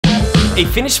A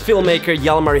Finnish filmmaker,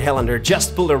 Jalmari Helander,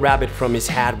 just pulled a rabbit from his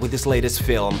hat with his latest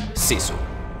film, Sisu.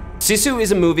 Sisu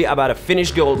is a movie about a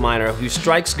Finnish gold miner who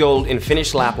strikes gold in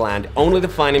Finnish Lapland only to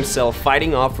find himself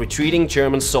fighting off retreating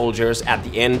German soldiers at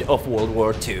the end of World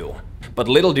War II. But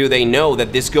little do they know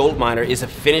that this gold miner is a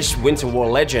Finnish Winter War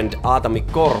legend, Atami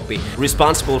Korpi,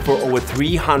 responsible for over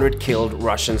 300 killed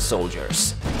Russian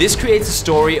soldiers. This creates a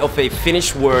story of a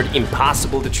Finnish word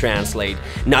impossible to translate.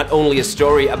 Not only a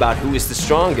story about who is the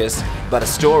strongest, but a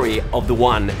story of the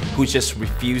one who just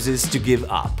refuses to give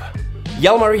up.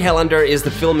 Jalmari Helander is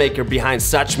the filmmaker behind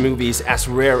such movies as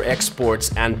Rare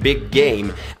Exports and Big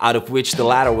Game, out of which the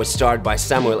latter was starred by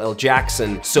Samuel L.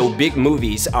 Jackson, so big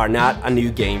movies are not a new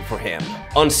game for him.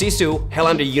 On Sisu,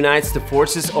 Helander unites the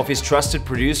forces of his trusted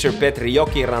producer Petri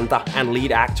Jokiranta and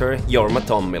lead actor Jorma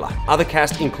Tommila. Other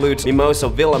cast includes Mimosa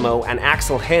Villamo and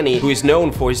Axel Henny, who is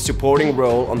known for his supporting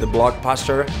role on the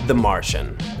blockbuster The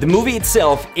Martian. The movie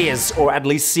itself is, or at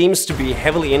least seems to be,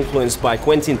 heavily influenced by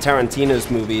Quentin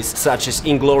Tarantino's movies such as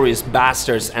Inglourious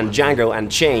Basterds and Django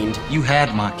Unchained. You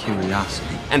had my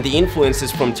curiosity. And the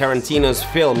influences from Tarantino's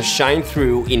films shine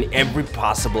through in every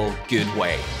possible good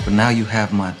way. But now you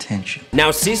have my attention. Now,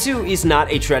 Sisu is not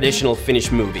a traditional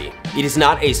Finnish movie. It is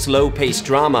not a slow-paced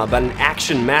drama, but an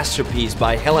action masterpiece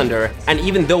by Helander, and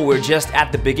even though we're just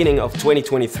at the beginning of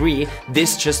 2023,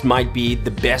 this just might be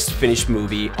the best Finnish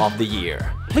movie of the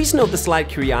year. Please note the slight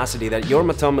curiosity that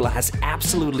Jorma Tommila has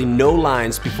absolutely no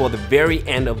lines before the very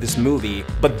end of this movie,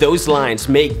 but those lines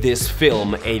make this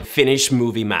film a Finnish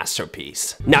movie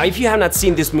masterpiece. Now, if you have not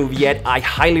seen this movie yet, I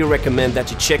highly recommend that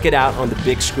you check it out on the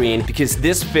big screen, because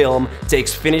this film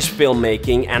takes Finnish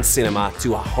filmmaking and cinema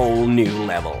to a whole new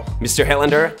level. Mr.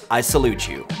 Helander, I salute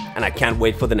you, and I can't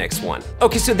wait for the next one.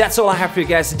 Okay, so that's all I have for you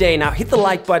guys today. Now hit the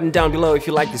like button down below if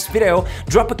you like this video,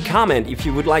 drop a comment if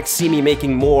you would like to see me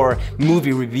making more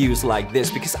movie reviews like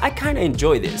this, because I kinda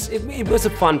enjoy this. It was a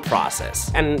fun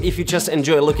process. And if you just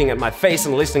enjoy looking at my face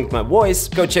and listening to my voice,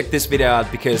 go check this video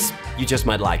out because you just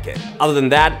might like it. Other than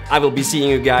that, I will be seeing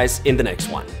you guys in the next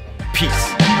one.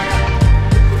 Peace.